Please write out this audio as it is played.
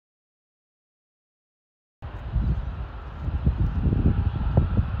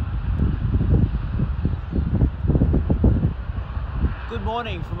good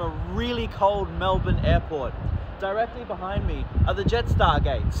morning from a really cold Melbourne airport. Directly behind me are the Jetstar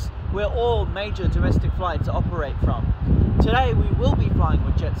gates, where all major domestic flights operate from. Today we will be flying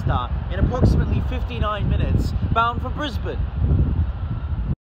with Jetstar in approximately 59 minutes, bound for Brisbane.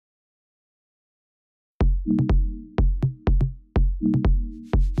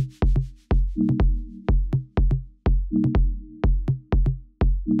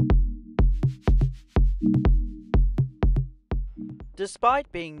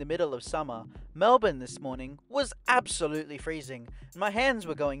 Despite being the middle of summer, Melbourne this morning was absolutely freezing and my hands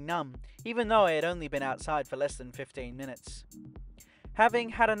were going numb, even though I had only been outside for less than 15 minutes. Having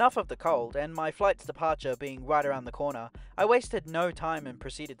had enough of the cold and my flight's departure being right around the corner, I wasted no time and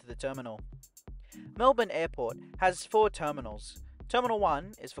proceeded to the terminal. Melbourne Airport has 4 terminals. Terminal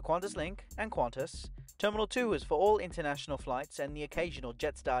 1 is for Qantas Link and Qantas. Terminal 2 is for all international flights and the occasional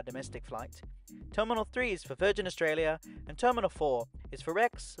Jetstar domestic flight. Terminal 3 is for Virgin Australia, and Terminal 4 is for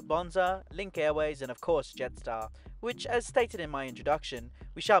Rex, Bonza, Link Airways and of course Jetstar, which, as stated in my introduction,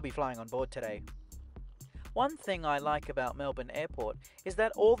 we shall be flying on board today. One thing I like about Melbourne Airport is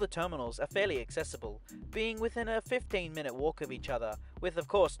that all the terminals are fairly accessible, being within a 15-minute walk of each other, with of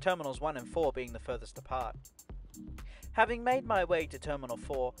course Terminals 1 and 4 being the furthest apart. Having made my way to Terminal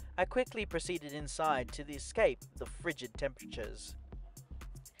 4, I quickly proceeded inside to escape the frigid temperatures.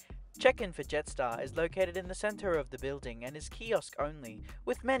 Check-in for Jetstar is located in the centre of the building and is kiosk only,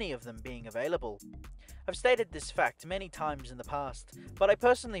 with many of them being available. I've stated this fact many times in the past, but I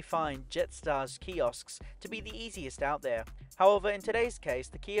personally find Jetstar's kiosks to be the easiest out there. However, in today's case,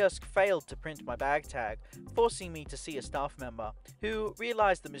 the kiosk failed to print my bag tag, forcing me to see a staff member, who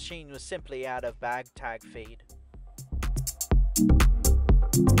realised the machine was simply out of bag tag feed.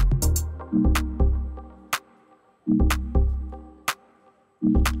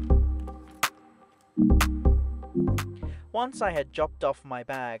 Once I had dropped off my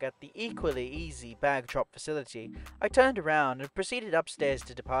bag at the equally easy bag drop facility, I turned around and proceeded upstairs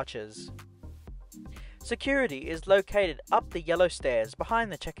to departures. Security is located up the yellow stairs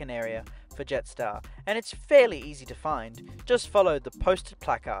behind the check-in area for Jetstar, and it's fairly easy to find. Just follow the posted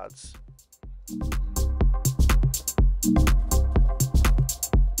placards.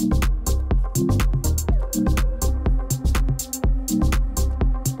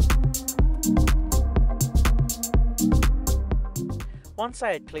 Once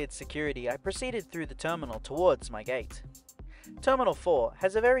I had cleared security, I proceeded through the terminal towards my gate. Terminal 4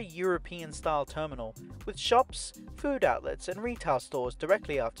 has a very European-style terminal, with shops, food outlets and retail stores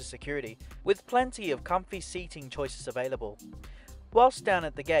directly after security, with plenty of comfy seating choices available. Whilst down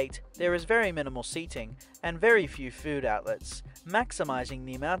at the gate, there is very minimal seating and very few food outlets, maximising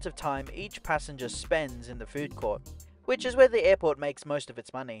the amount of time each passenger spends in the food court, which is where the airport makes most of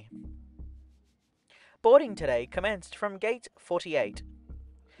its money. Boarding today commenced from Gate 48.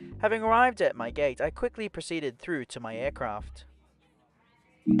 Having arrived at my gate, I quickly proceeded through to my aircraft.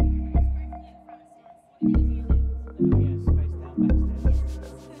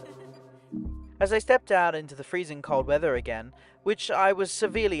 As I stepped out into the freezing cold weather again, which I was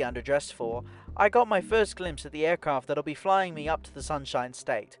severely underdressed for, I got my first glimpse at the aircraft that'll be flying me up to the Sunshine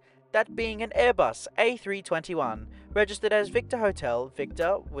State, that being an Airbus A321, registered as Victor Hotel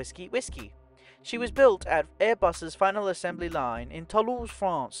Victor Whiskey Whiskey. She was built at Airbus's final assembly line in Toulouse,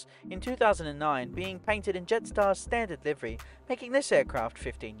 France in 2009, being painted in Jetstar's standard livery, making this aircraft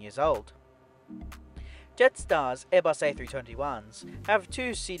 15 years old. Jetstar's Airbus A321s have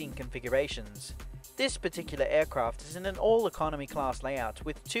 2 seating configurations. This particular aircraft is in an all-economy class layout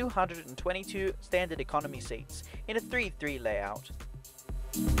with 222 standard economy seats in a 3-3 layout.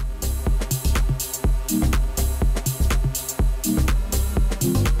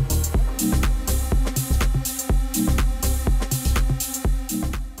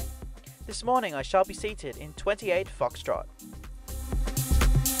 This morning I shall be seated in 28 Foxtrot.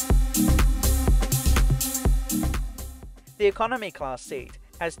 The economy class seat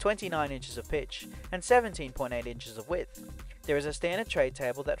has 29 inches of pitch and 17.8 inches of width. There is a standard tray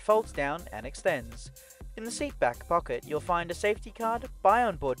table that folds down and extends. In the seat back pocket you'll find a safety card, buy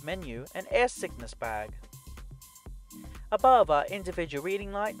on board menu and air sickness bag. Above are individual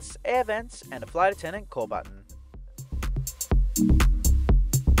reading lights, air vents and a flight attendant call button.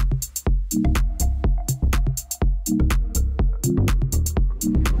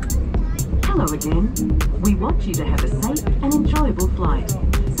 Hello again. We want you to have a safe and enjoyable flight,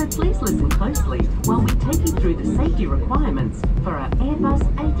 so please listen closely while we take you through the safety requirements for our Airbus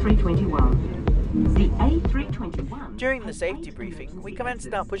A321. The A321... During the safety briefing, we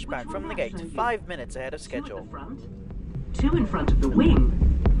commenced our pushback from the gate 5 minutes ahead of schedule. 2 in front of the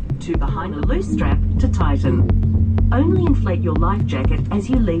wing, 2 behind the loose strap to tighten. Only inflate your life jacket as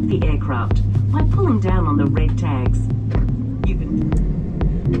you leave the aircraft by pulling down on the red tags. You can...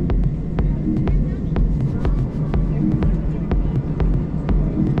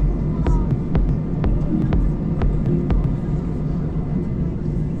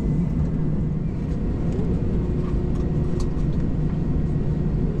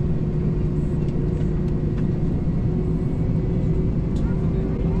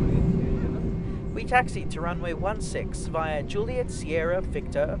 We taxied to runway 16 via Juliet, Sierra,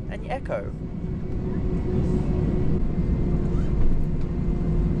 Victor and Echo.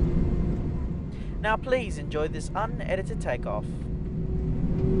 Now please enjoy this unedited takeoff.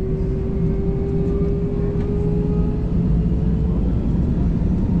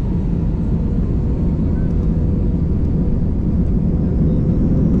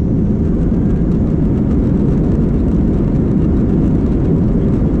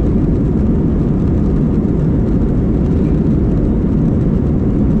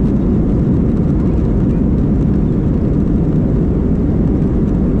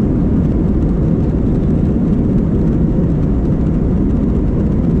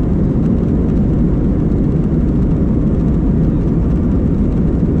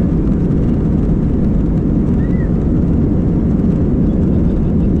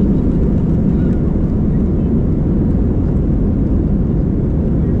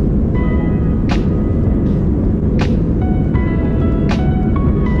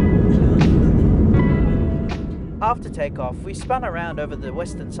 After takeoff, we spun around over the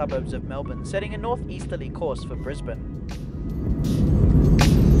western suburbs of Melbourne, setting a northeasterly course for Brisbane.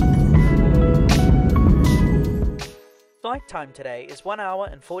 Flight time today is 1 hour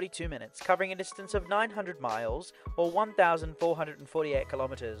and 42 minutes, covering a distance of 900 miles or 1,448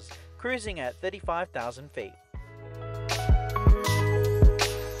 kilometres, cruising at 35,000 feet.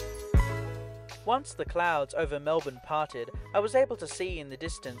 Once the clouds over Melbourne parted, I was able to see in the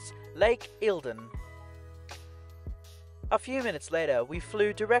distance Lake Eildon. A few minutes later, we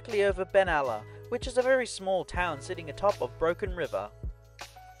flew directly over Benalla, which is a very small town sitting atop of Broken River.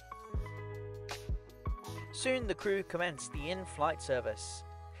 Soon the crew commenced the in-flight service.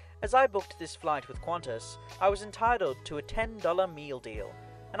 As I booked this flight with Qantas, I was entitled to a $10 meal deal,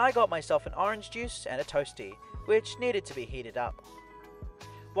 and I got myself an orange juice and a toastie, which needed to be heated up.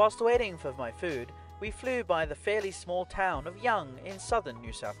 Whilst waiting for my food, we flew by the fairly small town of Young in southern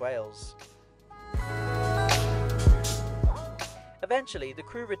New South Wales. Eventually, the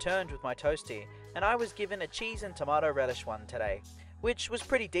crew returned with my toastie, and I was given a cheese and tomato relish one today, which was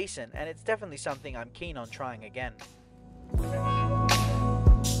pretty decent, and it's definitely something I'm keen on trying again.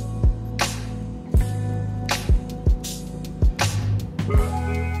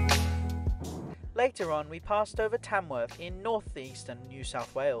 Later on, we passed over Tamworth in northeastern New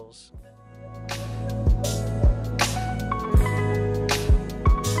South Wales.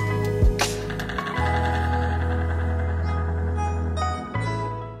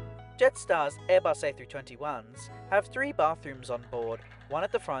 Jetstar's Airbus A321s have 3 bathrooms on board, 1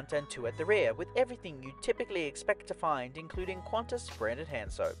 at the front and 2 at the rear, with everything you'd typically expect to find, including Qantas branded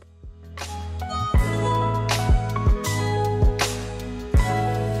hand soap.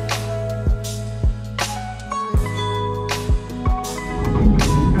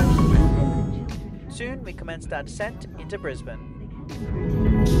 Soon we commenced our descent into Brisbane.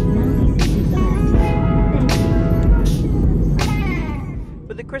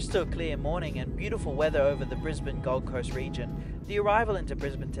 With a crystal clear morning and beautiful weather over the Brisbane Gold Coast region, the arrival into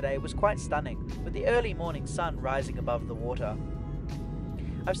Brisbane today was quite stunning, with the early morning sun rising above the water.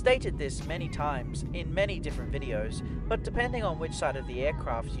 I've stated this many times in many different videos, but depending on which side of the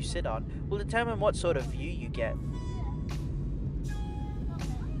aircraft you sit on will determine what sort of view you get.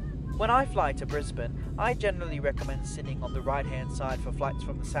 When I fly to Brisbane, I generally recommend sitting on the right hand side for flights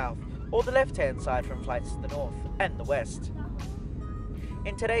from the south, or the left hand side from flights to the north and the west.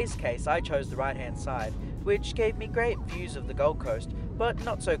 In today's case, I chose the right hand side, which gave me great views of the Gold Coast, but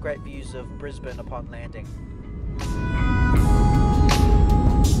not so great views of Brisbane upon landing.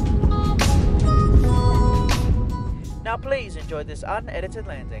 Now please enjoy this unedited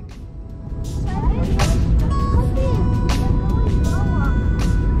landing.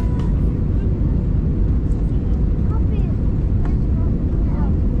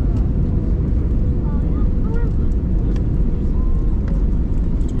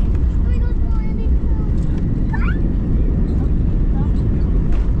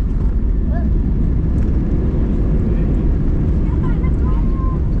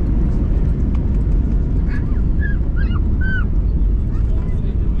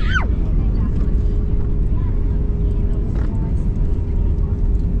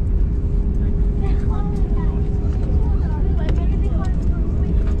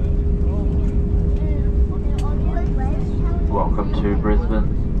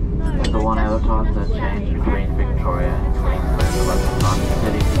 Brisbane, the 1 hour time that changed between Victoria and Queensland was not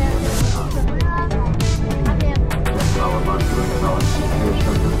heading to Jetstar would like to acknowledge the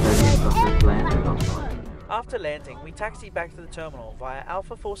 30th of this landing offside. After landing, we taxied back to the terminal via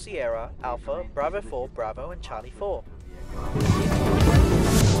Alpha 4 Sierra, Alpha, Bravo 4, Bravo and Charlie 4.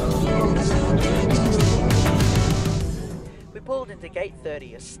 We pulled into gate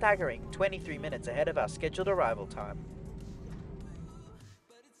 30 a staggering 23 minutes ahead of our scheduled arrival time.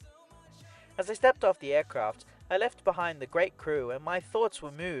 As I stepped off the aircraft, I left behind the great crew and my thoughts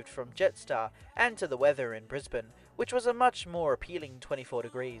were moved from Jetstar and to the weather in Brisbane, which was a much more appealing 24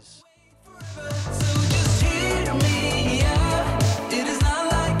 degrees.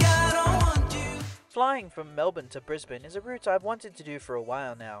 Flying from Melbourne to Brisbane is a route I've wanted to do for a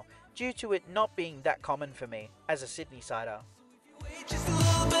while now, due to it not being that common for me, as a Sydney-sider.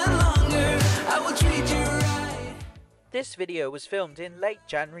 This video was filmed in late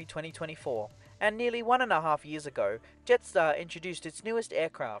January 2024, and nearly 1.5 years ago, Jetstar introduced its newest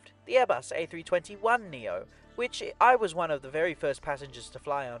aircraft, the Airbus A321neo, which I was one of the very first passengers to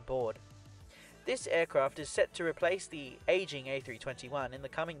fly on board. This aircraft is set to replace the aging A321 in the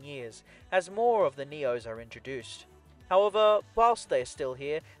coming years, as more of the NEOs are introduced. However, whilst they are still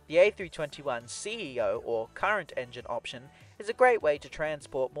here, the A321CEO, or current engine option, is a great way to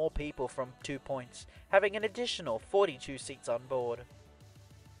transport more people from 2 points, having an additional 42 seats on board.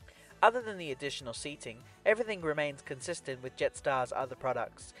 Other than the additional seating, everything remains consistent with Jetstar's other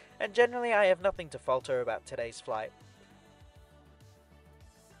products, and generally I have nothing to falter about today's flight.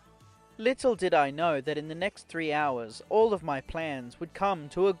 Little did I know that in the next 3 hours, all of my plans would come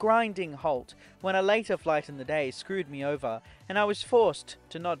to a grinding halt when a later flight in the day screwed me over and I was forced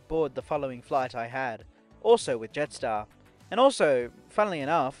to not board the following flight I had, also with Jetstar. And also, funnily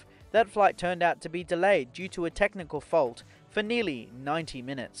enough, that flight turned out to be delayed due to a technical fault for nearly 90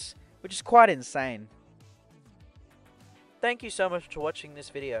 minutes, which is quite insane. Thank you so much for watching this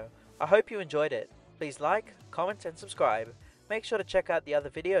video. I hope you enjoyed it. Please like, comment and subscribe. Make sure to check out the other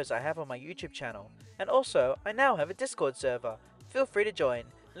videos I have on my YouTube channel. And also, I now have a Discord server. Feel free to join,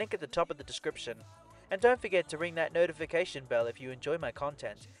 link at the top of the description. And don't forget to ring that notification bell if you enjoy my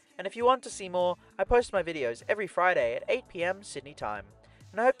content. And if you want to see more, I post my videos every Friday at 8 PM Sydney time.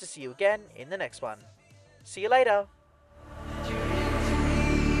 And I hope to see you again in the next one. See you later!